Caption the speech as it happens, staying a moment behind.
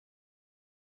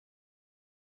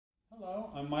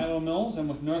Hello, I'm Milo Mills. I'm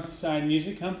with Northside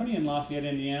Music Company in Lafayette,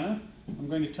 Indiana. I'm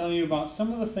going to tell you about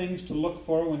some of the things to look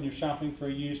for when you're shopping for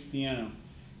a used piano.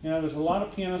 You know, there's a lot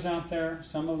of pianos out there.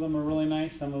 Some of them are really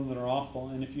nice, some of them are awful.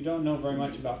 And if you don't know very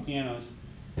much about pianos,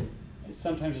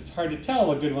 sometimes it's hard to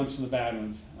tell the good ones from the bad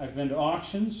ones. I've been to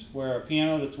auctions where a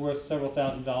piano that's worth several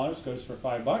 $1,000s goes for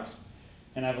 $5.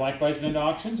 And I've likewise been to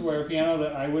auctions where a piano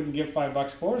that I wouldn't give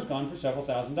 $5 for has gone for several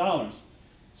 $1,000s.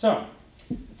 So,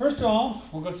 first of all,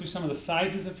 we'll go through some of the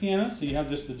sizes of pianos, so you have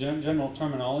just the general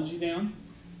terminology down.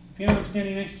 The piano I'm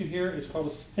standing next to here is called a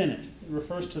spinet. It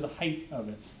refers to the height of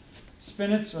it.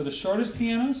 Spinets are the shortest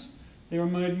pianos. They were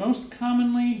made most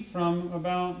commonly from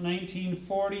about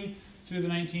 1940 through the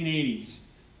 1980s.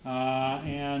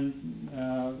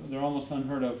 They're almost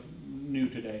unheard of new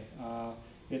today.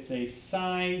 It's a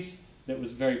size that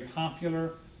was very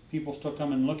popular. People still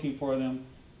come in looking for them,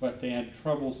 but they had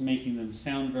troubles making them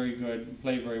sound very good and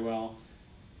play very well.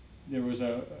 There was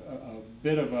a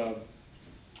bit of a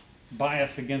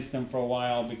bias against them for a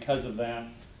while because of that,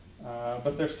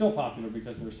 but they're still popular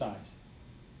because of their size.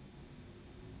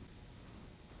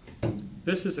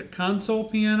 This is a console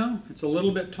piano. It's a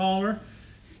little bit taller.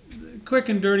 Quick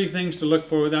and dirty things to look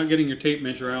for without getting your tape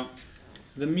measure out.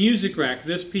 The music rack,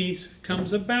 this piece,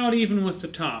 comes about even with the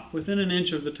top, within an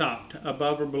inch of the top,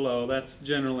 above or below. That's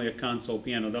generally a console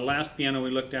piano. The last piano we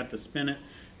looked at, the Spinet,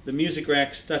 the music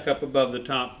rack stuck up above the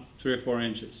top 3 or 4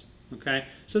 inches. Okay,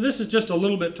 so this is just a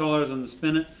little bit taller than the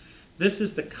Spinet. This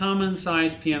is the common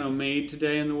size piano made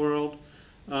today in the world.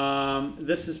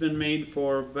 This has been made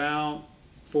for about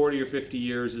 40 or 50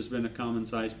 years, has been a common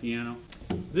size piano.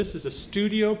 This is a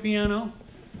studio piano.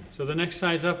 So the next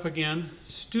size up again,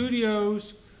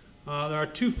 studios, there are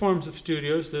 2 forms of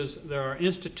studios. There are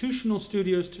institutional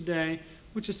studios today,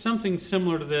 which is something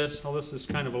similar to this. Well, this is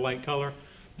kind of a light color,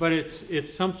 but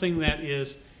it's something that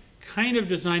is kind of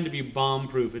designed to be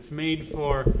bomb-proof. It's made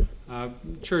for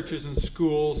churches and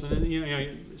schools,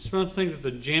 and something that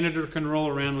the janitor can roll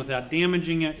around without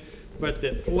damaging it, but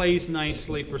that plays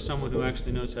nicely for someone who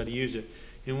actually knows how to use it.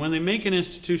 And when they make an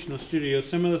institutional studio,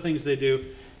 some of the things they do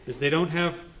is they don't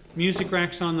have music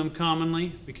racks on them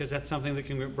commonly, because that's something that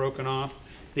can get broken off.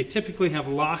 They typically have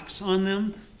locks on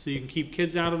them, so you can keep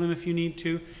kids out of them if you need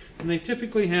to. And they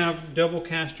typically have double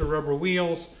caster rubber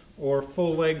wheels or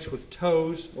full legs with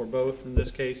toes, or both in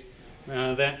this case,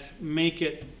 that make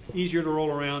it easier to roll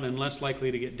around and less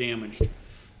likely to get damaged.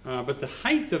 But the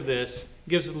height of this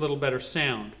gives it a little better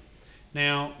sound.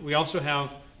 Now, we also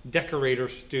have decorator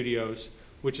studios,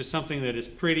 which is something that is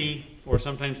pretty, or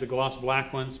sometimes the gloss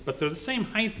black ones, but they're the same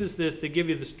height as this. They give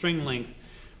you the string length,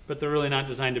 but they're really not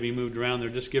designed to be moved around. They're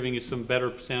just giving you some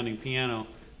better sounding piano,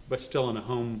 but still in a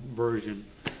home version.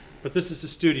 But this is a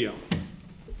studio.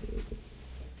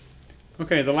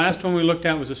 Okay, the last one we looked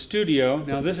at was a studio.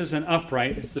 Now this is an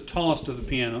upright. It's the tallest of the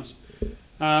pianos.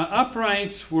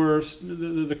 Uprights were,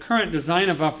 the current design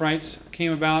of uprights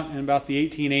came about in about the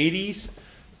 1880s.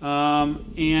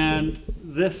 And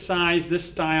this size, this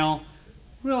style,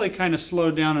 really kind of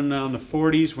slowed down in the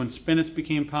 40s when spinets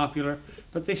became popular.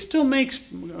 But they still make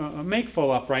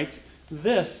full uprights.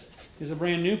 This is a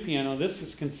brand new piano. This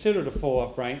is considered a full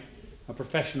upright, a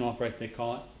professional upright they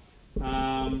call it.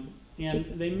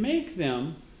 And they make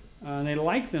them, and they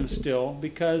like them still,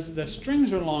 because the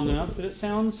strings are long enough that it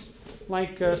sounds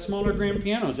like smaller grand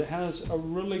pianos. It has a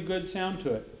really good sound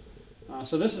to it.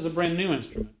 So this is a brand new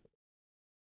instrument.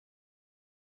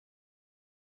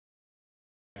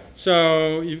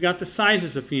 So you've got the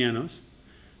sizes of pianos.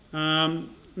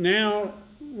 Now,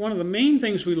 one of the main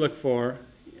things we look for,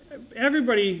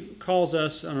 everybody calls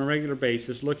us on a regular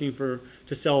basis looking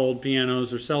to sell old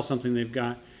pianos or sell something they've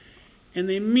got. And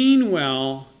they mean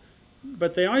well,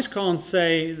 but they always call and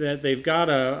say that they've got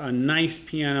a nice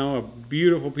piano, a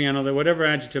beautiful piano, that whatever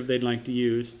adjective they'd like to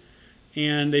use.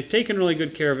 And they've taken really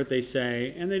good care of it, they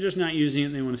say, and they're just not using it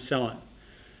and they want to sell it.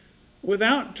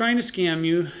 Without trying to scam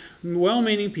you,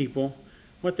 well-meaning people,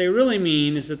 what they really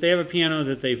mean is that they have a piano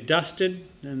that they've dusted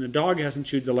and the dog hasn't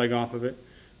chewed the leg off of it,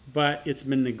 but it's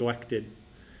been neglected.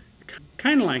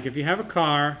 Kind of like if you have a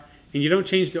car and you don't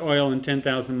change the oil in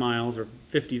 10,000 miles or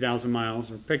 50,000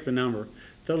 miles, or pick the number,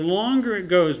 the longer it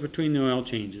goes between the oil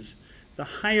changes, the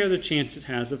higher the chance it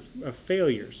has of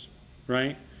failures,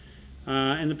 right?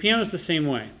 And the piano is the same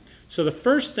way. So the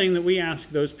first thing that we ask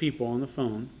those people on the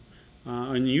phone,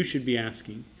 and you should be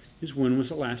asking, is when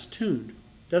was it last tuned?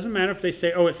 Doesn't matter if they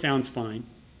say, oh, it sounds fine.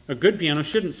 A good piano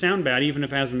shouldn't sound bad even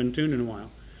if it hasn't been tuned in a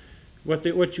while.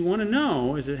 What you want to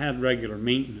know is it had regular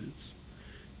maintenance.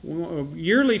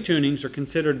 Yearly tunings are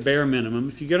considered bare minimum.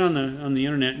 If you get on the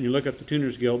internet and you look at the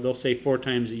Tuners Guild, they'll say 4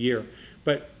 times a year.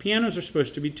 But pianos are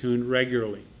supposed to be tuned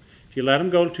regularly. If you let them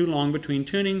go too long between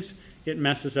tunings, it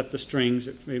messes up the strings,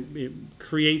 it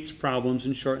creates problems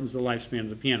and shortens the lifespan of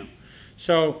the piano.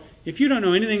 So if you don't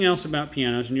know anything else about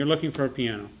pianos and you're looking for a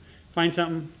piano, find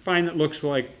that looks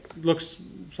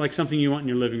like something you want in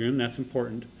your living room. That's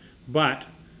important. But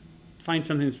find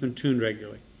something that's been tuned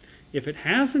regularly. If it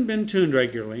hasn't been tuned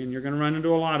regularly, and you're going to run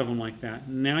into a lot of them like that,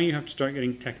 now you have to start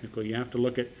getting technical. You have to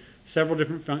look at several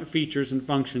different features and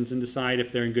functions and decide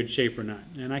if they're in good shape or not.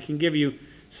 And I can give you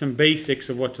some basics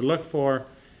of what to look for.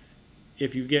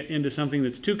 If you get into something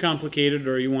that's too complicated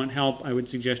or you want help, I would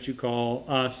suggest you call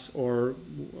us or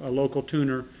a local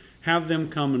tuner. Have them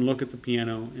come and look at the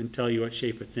piano and tell you what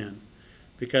shape it's in.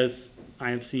 Because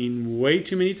I have seen way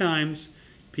too many times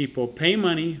people pay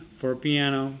money for a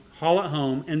piano, haul it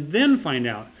home, and then find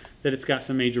out that it's got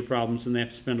some major problems and they have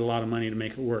to spend a lot of money to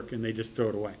make it work, and they just throw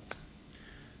it away.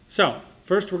 So,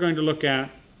 first we're going to look at,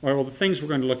 or the things we're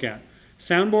going to look at: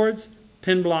 soundboards,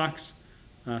 pin blocks,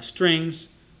 strings,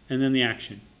 and then the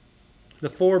action. The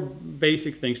four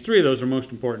basic things, three of those are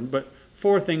most important, but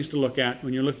four things to look at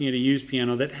when you're looking at a used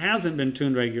piano that hasn't been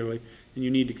tuned regularly and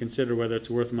you need to consider whether it's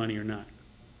worth money or not.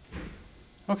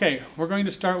 Okay, we're going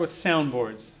to start with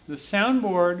soundboards. The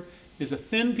soundboard is a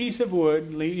thin piece of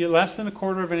wood, less than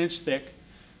 1/4 of an inch thick.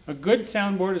 A good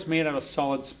soundboard is made out of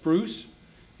solid spruce,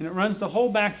 and it runs the whole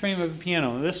back frame of the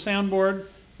piano. This soundboard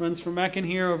runs from back in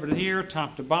here over to here,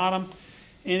 top to bottom,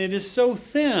 and it is so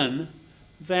thin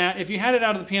that if you had it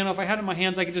out of the piano, if I had it in my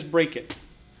hands, I could just break it.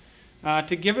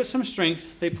 To give it some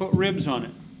strength, they put ribs on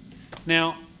it.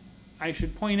 Now, I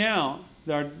should point out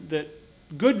that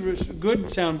good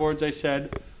soundboards, I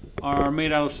said, are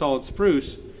made out of solid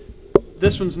spruce.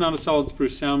 This one's not a solid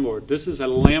spruce soundboard. This is a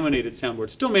laminated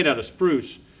soundboard. Still made out of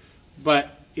spruce,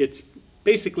 but it's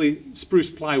basically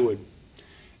spruce plywood.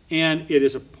 And it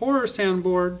is a poorer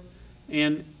soundboard,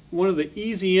 and one of the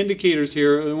easy indicators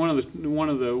here, one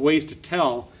of the ways to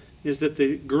tell, is that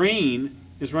the grain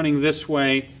is running this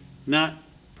way, not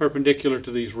perpendicular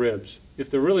to these ribs.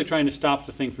 If they're really trying to stop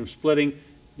the thing from splitting,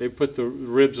 they put the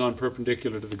ribs on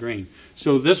perpendicular to the grain.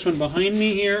 So this one behind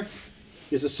me here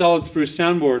is a solid spruce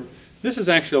soundboard. This is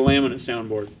actually a laminate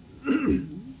soundboard.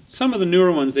 Some of the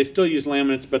newer ones, they still use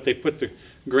laminates, but they put the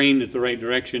grain at the right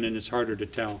direction and it's harder to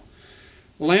tell.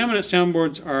 Laminate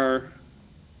soundboards are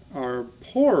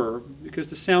poorer because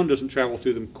the sound doesn't travel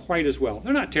through them quite as well.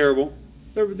 They're not terrible.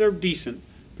 They're decent,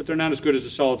 but they're not as good as a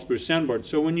solid spruce soundboard.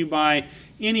 So when you buy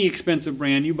any expensive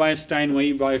brand, you buy a Steinway,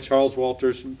 you buy a Charles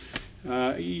Walters,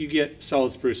 you get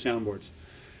solid spruce soundboards.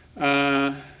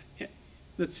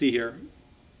 Let's see here.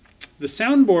 The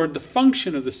soundboard, the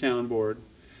function of the soundboard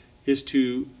is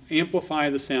to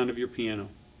amplify the sound of your piano.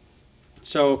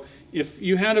 So if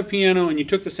you had a piano and you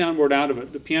took the soundboard out of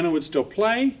it, the piano would still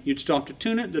play, you'd still have to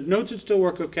tune it, the notes would still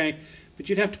work okay, but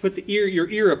you'd have to put your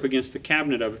ear up against the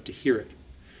cabinet of it to hear it.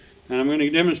 And I'm going to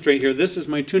demonstrate here. This is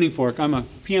my tuning fork. I'm a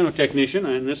piano technician,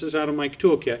 and this is out of my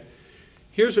toolkit.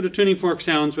 Here's what a tuning fork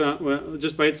sounds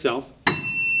just by itself.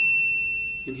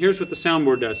 And here's what the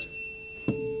soundboard does.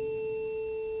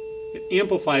 It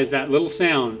amplifies that little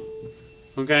sound.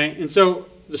 Okay? And so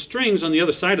the strings on the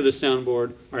other side of the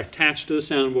soundboard are attached to the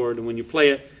soundboard, and when you play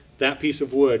it, that piece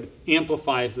of wood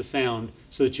amplifies the sound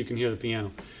so that you can hear the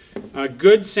piano. A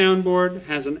good soundboard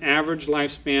has an average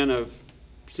lifespan of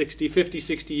 50,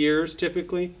 60 years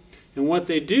typically. And what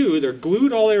they do, they're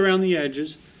glued all the way around the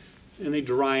edges and they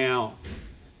dry out.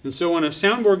 And so when a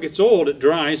soundboard gets old, it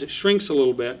dries, it shrinks a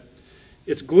little bit.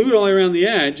 It's glued all the way around the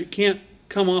edge. It can't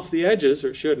come off the edges,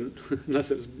 or it shouldn't,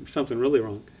 unless it's something really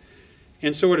wrong.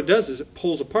 And so what it does is it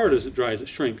pulls apart as it dries, it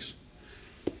shrinks.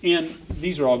 And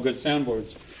these are all good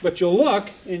soundboards. But you'll look,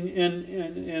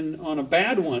 and on a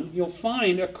bad one, you'll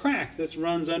find a crack that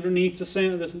runs underneath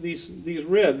these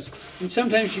ribs. And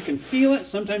sometimes you can feel it,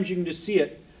 sometimes you can just see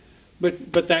it.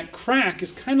 But that crack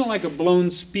is kind of like a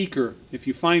blown speaker, if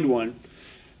you find one.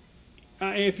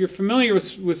 If you're familiar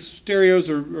with stereos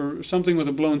or something with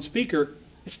a blown speaker,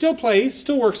 it still plays,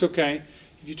 still works okay.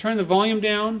 If you turn the volume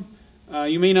down,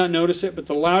 you may not notice it, but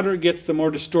the louder it gets, the more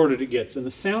distorted it gets. And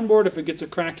the soundboard, if it gets a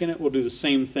crack in it, will do the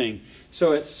same thing.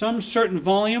 So at some certain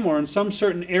volume or in some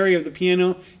certain area of the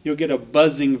piano, you'll get a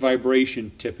buzzing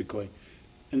vibration typically.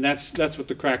 And that's what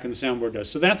the crack in the soundboard does.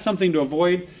 So that's something to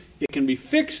avoid. It can be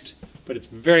fixed, but it's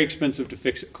very expensive to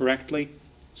fix it correctly.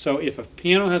 So if a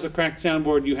piano has a cracked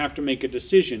soundboard, you have to make a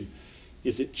decision.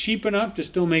 Is it cheap enough to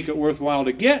still make it worthwhile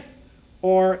to get?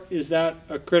 Or is that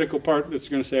a critical part that's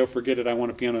going to say, oh, forget it, I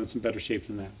want a piano that's in better shape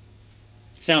than that?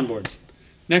 Soundboards.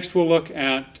 Next we'll look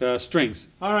at strings.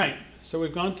 All right, so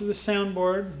we've gone through the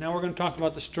soundboard. Now we're going to talk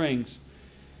about the strings.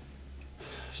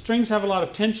 Strings have a lot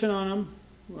of tension on them.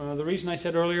 the reason I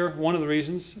said earlier, one of the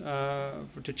reasons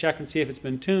to check and see if it's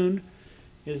been tuned,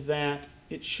 is that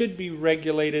it should be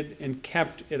regulated and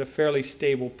kept at a fairly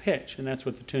stable pitch, and that's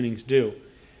what the tunings do.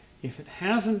 If it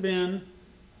hasn't been,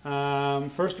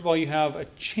 first of all, you have a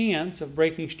chance of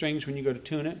breaking strings when you go to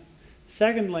tune it.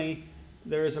 Secondly,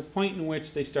 there is a point in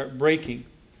which they start breaking.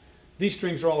 These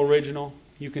strings are all original.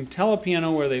 You can tell a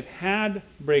piano where they've had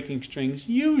breaking strings,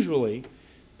 usually,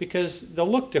 because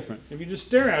they'll look different. If you just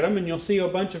stare at them and you'll see a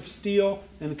bunch of steel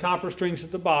and copper strings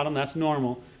at the bottom, that's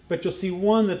normal. But you'll see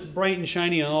one that's bright and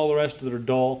shiny and all the rest of it are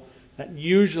dull. That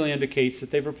usually indicates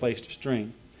that they've replaced a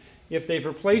string. If they've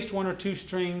replaced one or two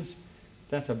strings,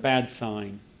 that's a bad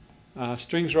sign.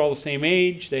 Strings are all the same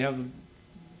age. They have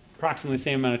approximately the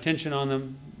same amount of tension on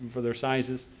them for their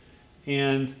sizes.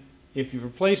 And if you've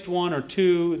replaced one or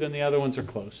two, then the other ones are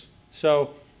close.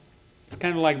 So it's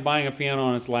kind of like buying a piano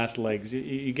on its last legs.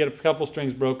 You get a couple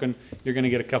strings broken, you're going to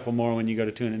get a couple more when you go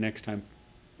to tune it next time,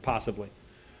 possibly.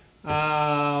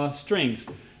 Strings.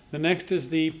 The next is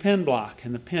the pin block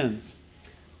and the pins.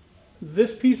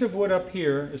 This piece of wood up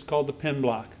here is called the pin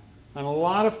block. On a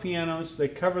lot of pianos, they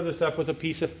cover this up with a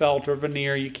piece of felt or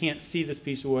veneer. You can't see this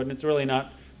piece of wood, and it's really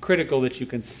not critical that you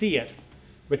can see it,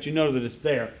 but you know that it's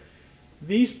there.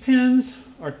 These pins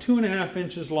are 2.5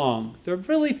 inches long. They're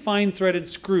really fine threaded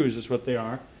screws is what they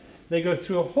are. They go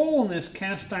through a hole in this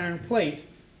cast iron plate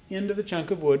into the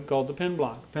chunk of wood called the pin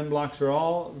block. Pin blocks are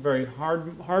all very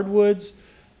hardwoods,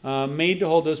 made to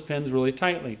hold those pins really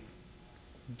tightly.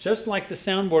 Just like the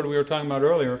soundboard we were talking about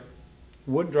earlier,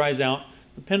 wood dries out,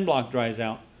 the pin block dries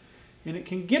out. And it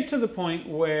can get to the point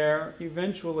where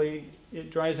eventually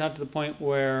it dries out to the point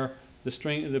where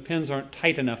the pins aren't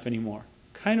tight enough anymore.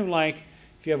 Kind of like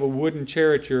if you have a wooden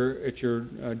chair at your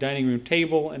dining room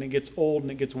table and it gets old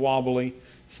and it gets wobbly,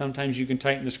 sometimes you can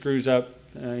tighten the screws up.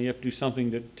 You have to do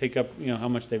something to take up, how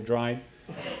much they've dried.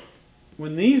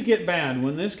 When these get bad,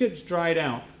 when this gets dried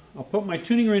out, I'll put my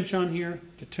tuning wrench on here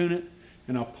to tune it,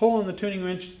 and I'll pull on the tuning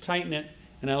wrench to tighten it,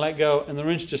 and I let go, and the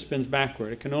wrench just spins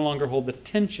backward. It can no longer hold the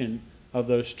tension of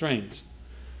those strings.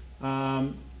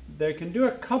 They can do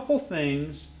a couple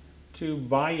things to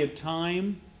buy you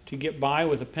time to get by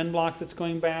with a pin block that's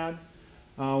going bad.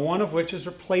 One of which is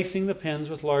replacing the pins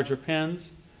with larger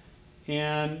pins.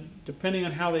 And depending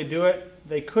on how they do it,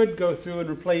 they could go through and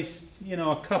replace,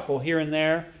 a couple here and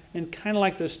there. And kind of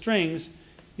like those strings,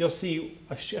 you'll see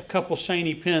a couple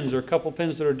shiny pins or a couple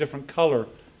pins that are a different color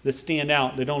that stand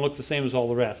out. They don't look the same as all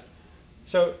the rest.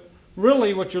 So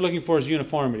really what you're looking for is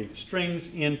uniformity, strings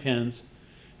and pins.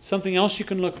 Something else you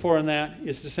can look for in that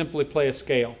is to simply play a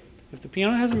scale. If the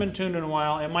piano hasn't been tuned in a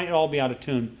while, it might all be out of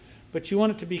tune, but you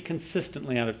want it to be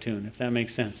consistently out of tune, if that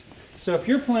makes sense. So if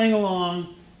you're playing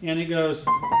along and it goes,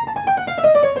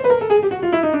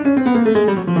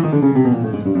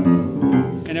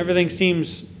 and everything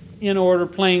seems in order,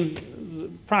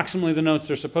 playing approximately the notes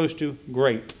they're supposed to,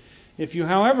 great. If you,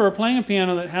 however, are playing a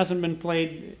piano that hasn't been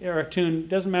played or tuned,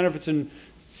 doesn't matter if it's in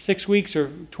 6 weeks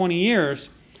or 20 years,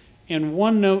 and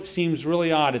one note seems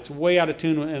really odd, it's way out of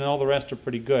tune and all the rest are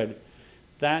pretty good,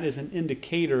 that is an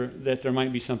indicator that there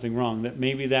might be something wrong, that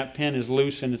maybe that pin is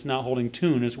loose and it's not holding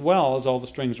tune as well as all the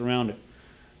strings around it.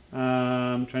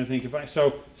 I'm trying to think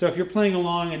so if you're playing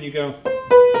along and you go,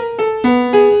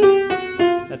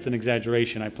 that's an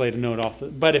exaggeration, I played a note off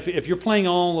but if you're playing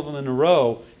all of them in a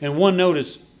row and one note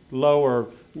is low or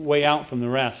way out from the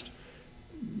rest,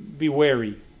 be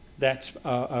wary. That's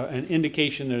an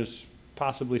indication there's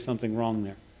possibly something wrong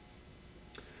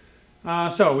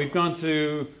there. So we've gone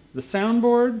through the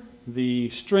soundboard, the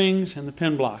strings, and the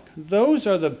pin block. Those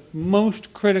are the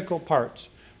most critical parts.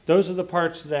 Those are the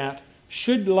parts that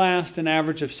should last an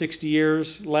average of 60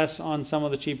 years, less on some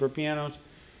of the cheaper pianos,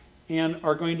 and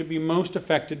are going to be most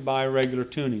affected by regular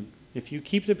tuning. If you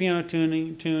keep the piano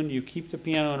tuned, you keep the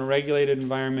piano in a regulated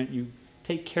environment, you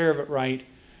take care of it right,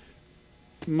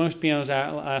 most pianos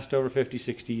last over 50,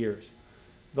 60 years.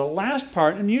 The last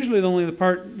part, and usually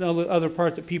the other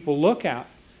part that people look at,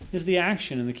 is the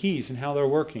action and the keys and how they're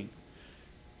working.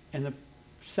 And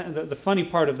the funny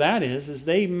part of that is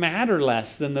they matter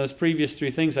less than those previous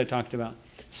three things I talked about.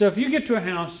 So if you get to a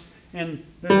house and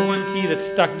there's one key that's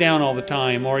stuck down all the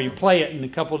time, or you play it and a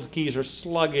couple of the keys are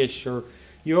sluggish, or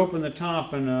you open the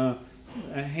top and a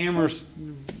hammer's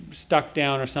stuck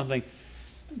down or something,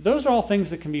 those are all things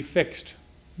that can be fixed.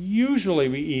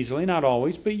 Usually easily, not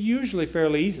always, but usually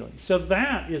fairly easily. So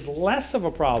that is less of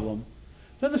a problem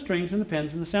than the strings and the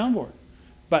pins and the soundboard.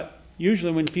 But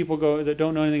usually when people go that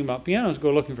don't know anything about pianos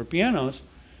go looking for pianos,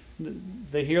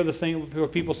 they hear the thing where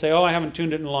people say, oh, I haven't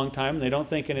tuned it in a long time, and they don't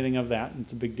think anything of that, and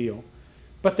it's a big deal.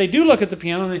 But they do look at the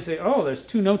piano and they say, oh, there's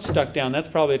 2 notes stuck down. That's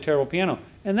probably a terrible piano.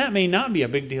 And that may not be a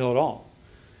big deal at all.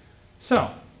 So,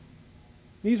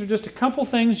 these are just a couple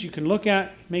things you can look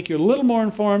at, make you a little more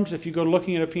informed if you go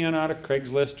looking at a piano out of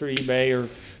Craigslist or eBay or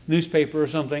newspaper or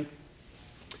something.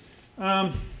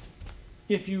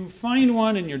 If you find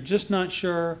one and you're just not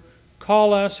sure,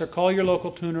 call us or call your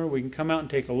local tuner. We can come out and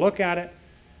take a look at it.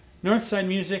 Northside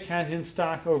Music has in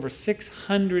stock over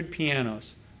 600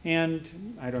 pianos.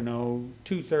 And, I don't know,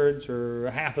 2/3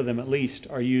 or half of them at least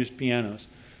are used pianos.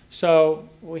 So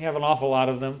we have an awful lot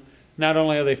of them. Not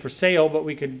only are they for sale, but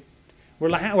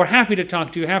we're happy to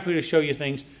talk to you, happy to show you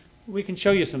things. We can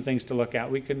show you some things to look at.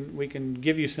 We can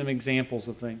give you some examples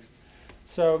of things.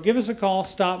 So give us a call,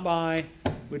 stop by.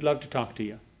 We'd love to talk to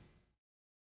you.